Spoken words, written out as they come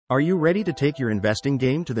Are you ready to take your investing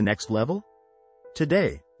game to the next level?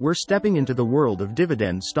 Today, we're stepping into the world of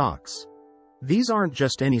dividend stocks. These aren't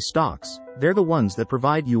just any stocks, they're the ones that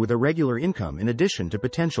provide you with a regular income in addition to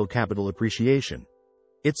potential capital appreciation.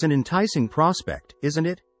 It's an enticing prospect, isn't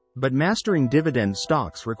it? But mastering dividend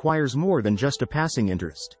stocks requires more than just a passing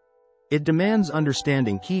interest. It demands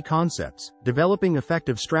understanding key concepts, developing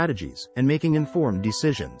effective strategies, and making informed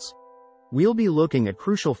decisions. We'll be looking at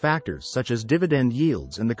crucial factors such as dividend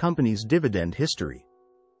yields and the company's dividend history.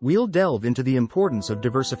 We'll delve into the importance of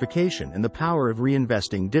diversification and the power of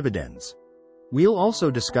reinvesting dividends. We'll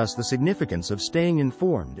also discuss the significance of staying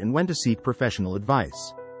informed and when to seek professional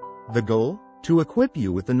advice. The goal? To equip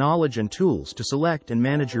you with the knowledge and tools to select and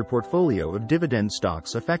manage your portfolio of dividend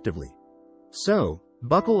stocks effectively. So,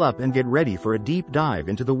 buckle up and get ready for a deep dive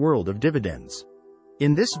into the world of dividends.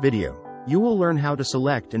 In this video, you will learn how to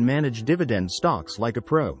select and manage dividend stocks like a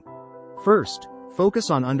pro. First,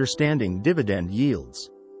 focus on understanding dividend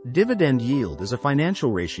yields. Dividend yield is a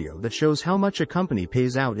financial ratio that shows how much a company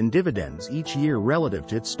pays out in dividends each year relative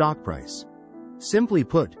to its stock price. Simply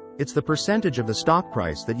put, it's the percentage of the stock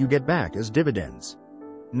price that you get back as dividends.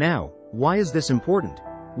 Now, why is this important?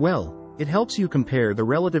 Well, it helps you compare the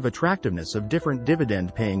relative attractiveness of different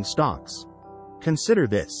dividend-paying stocks. Consider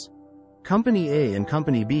this. Company A and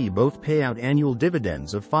Company B both pay out annual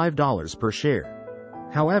dividends of $5 per share.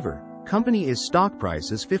 However, Company A's stock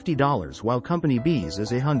price is $50 while Company B's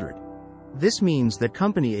is $100. This means that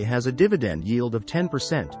Company A has a dividend yield of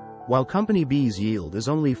 10%, while Company B's yield is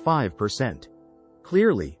only 5%.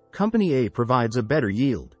 Clearly, Company A provides a better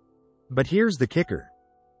yield. But here's the kicker.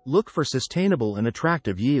 Look for sustainable and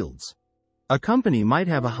attractive yields. A company might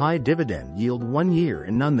have a high dividend yield one year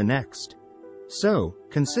and none the next. So,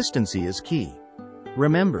 consistency is key.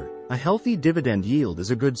 Remember, a healthy dividend yield is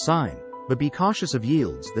a good sign, but be cautious of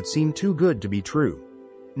yields that seem too good to be true.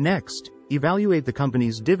 Next, evaluate the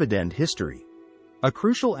company's dividend history. A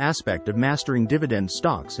crucial aspect of mastering dividend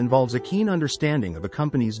stocks involves a keen understanding of a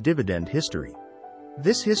company's dividend history.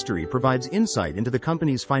 This history provides insight into the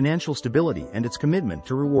company's financial stability and its commitment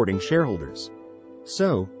to rewarding shareholders.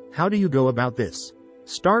 So, how do you go about this?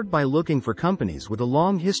 Start by looking for companies with a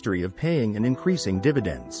long history of paying and increasing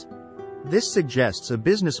dividends. This suggests a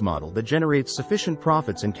business model that generates sufficient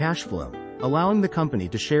profits and cash flow, allowing the company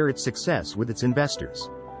to share its success with its investors.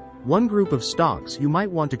 One group of stocks you might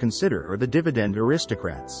want to consider are the dividend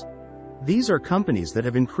aristocrats. These are companies that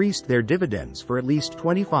have increased their dividends for at least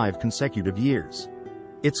 25 consecutive years.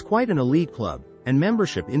 It's quite an elite club, and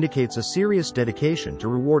membership indicates a serious dedication to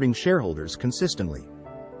rewarding shareholders consistently.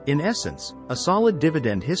 In essence, a solid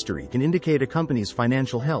dividend history can indicate a company's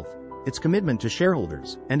financial health, its commitment to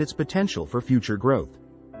shareholders, and its potential for future growth.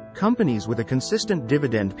 Companies with a consistent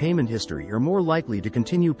dividend payment history are more likely to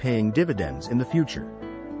continue paying dividends in the future.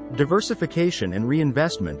 Diversification and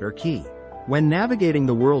reinvestment are key. When navigating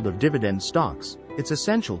the world of dividend stocks, it's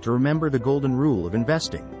essential to remember the golden rule of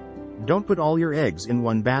investing. Don't put all your eggs in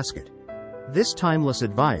one basket. This timeless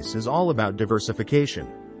advice is all about diversification.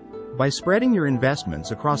 By spreading your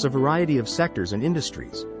investments across a variety of sectors and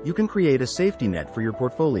industries, you can create a safety net for your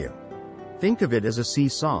portfolio. Think of it as a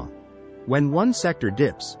seesaw. When one sector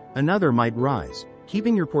dips, another might rise,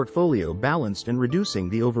 keeping your portfolio balanced and reducing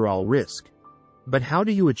the overall risk. But how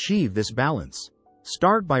do you achieve this balance?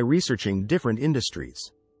 Start by researching different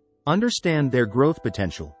industries. Understand their growth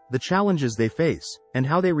potential, the challenges they face, and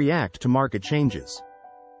how they react to market changes.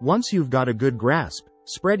 Once you've got a good grasp,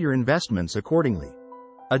 spread your investments accordingly.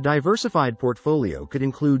 A diversified portfolio could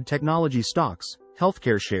include technology stocks,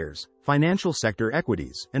 healthcare shares, financial sector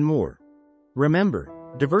equities, and more. Remember,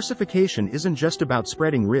 diversification isn't just about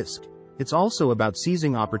spreading risk, it's also about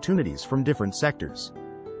seizing opportunities from different sectors.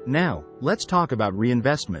 Now, let's talk about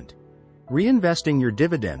reinvestment. Reinvesting your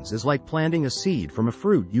dividends is like planting a seed from a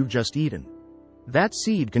fruit you've just eaten. That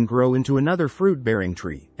seed can grow into another fruit-bearing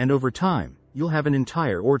tree, and over time, you'll have an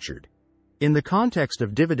entire orchard. In the context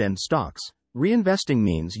of dividend stocks, reinvesting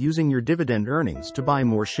means using your dividend earnings to buy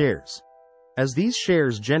more shares. As these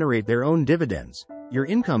shares generate their own dividends, your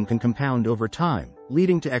income can compound over time,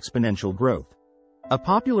 leading to exponential growth. A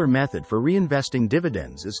popular method for reinvesting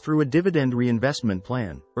dividends is through a dividend reinvestment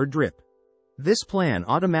plan, or DRIP. This plan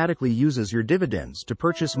automatically uses your dividends to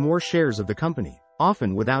purchase more shares of the company,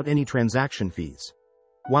 often without any transaction fees.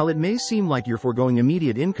 While it may seem like you're foregoing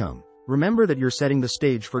immediate income, remember that you're setting the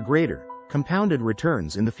stage for greater, compounded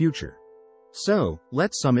returns in the future. So,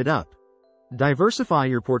 let's sum it up. Diversify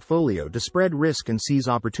your portfolio to spread risk and seize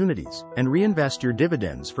opportunities, and reinvest your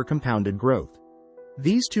dividends for compounded growth.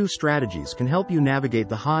 These two strategies can help you navigate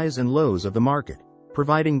the highs and lows of the market,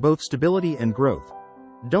 providing both stability and growth.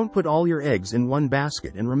 don't put all your eggs in one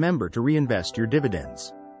basket and remember to reinvest your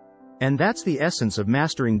dividends. And that's the essence of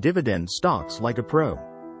mastering dividend stocks like a pro.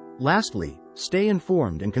 Lastly, stay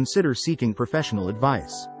informed and consider seeking professional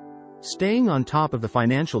advice. Staying on top of the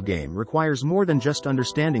financial game requires more than just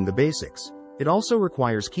understanding the basics. It also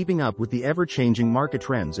requires keeping up with the ever-changing market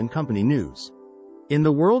trends and company news. In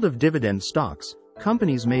the world of dividend stocks,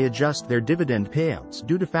 companies may adjust their dividend payouts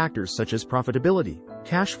due to factors such as profitability,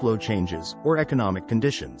 cash flow changes, or economic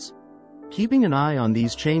conditions. Keeping an eye on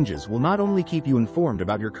these changes will not only keep you informed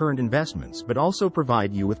about your current investments but also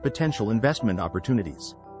provide you with potential investment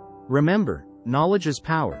opportunities. Remember, knowledge is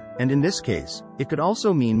power, and in this case, it could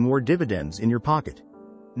also mean more dividends in your pocket.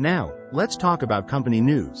 Now, let's talk about company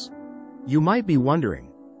news. You might be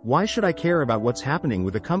wondering, why should I care about what's happening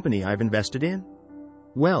with a company I've invested in?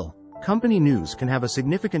 Well, company news can have a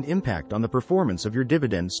significant impact on the performance of your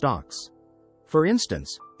dividend stocks. For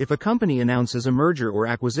instance, if a company announces a merger or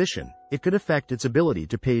acquisition, it could affect its ability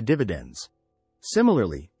to pay dividends.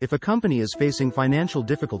 Similarly, if a company is facing financial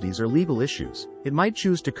difficulties or legal issues, it might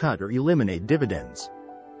choose to cut or eliminate dividends.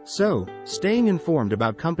 So, staying informed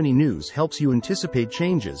about company news helps you anticipate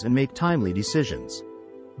changes and make timely decisions.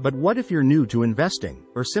 But what if you're new to investing,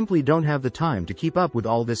 or simply don't have the time to keep up with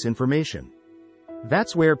all this information?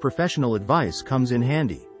 That's where professional advice comes in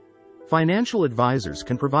handy. Financial advisors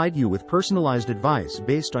can provide you with personalized advice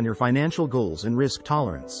based on your financial goals and risk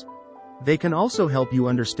tolerance. They can also help you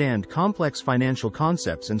understand complex financial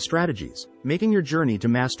concepts and strategies, making your journey to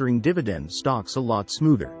mastering dividend stocks a lot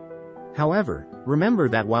smoother. However, remember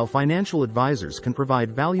that while financial advisors can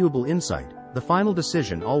provide valuable insight, the final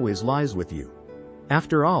decision always lies with you.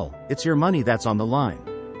 After all, it's your money that's on the line.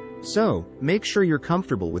 So, make sure you're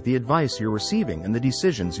comfortable with the advice you're receiving and the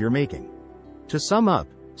decisions you're making. To sum up,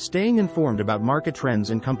 staying informed about market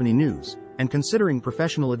trends and company news, and considering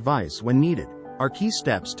professional advice when needed, are key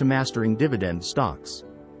steps to mastering dividend stocks.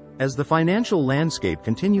 As the financial landscape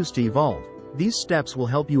continues to evolve, these steps will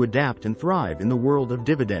help you adapt and thrive in the world of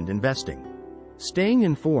dividend investing. Staying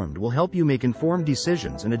informed will help you make informed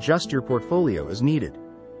decisions and adjust your portfolio as needed.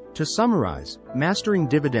 To summarize, mastering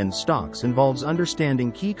dividend stocks involves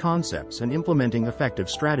understanding key concepts and implementing effective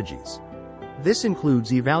strategies. This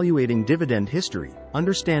includes evaluating dividend history,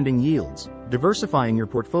 understanding yields, diversifying your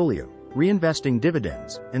portfolio, reinvesting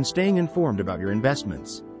dividends, and staying informed about your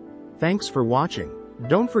investments. Thanks for watching.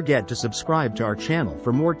 Don't forget to subscribe to our channel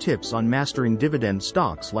for more tips on mastering dividend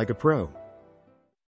stocks like a pro.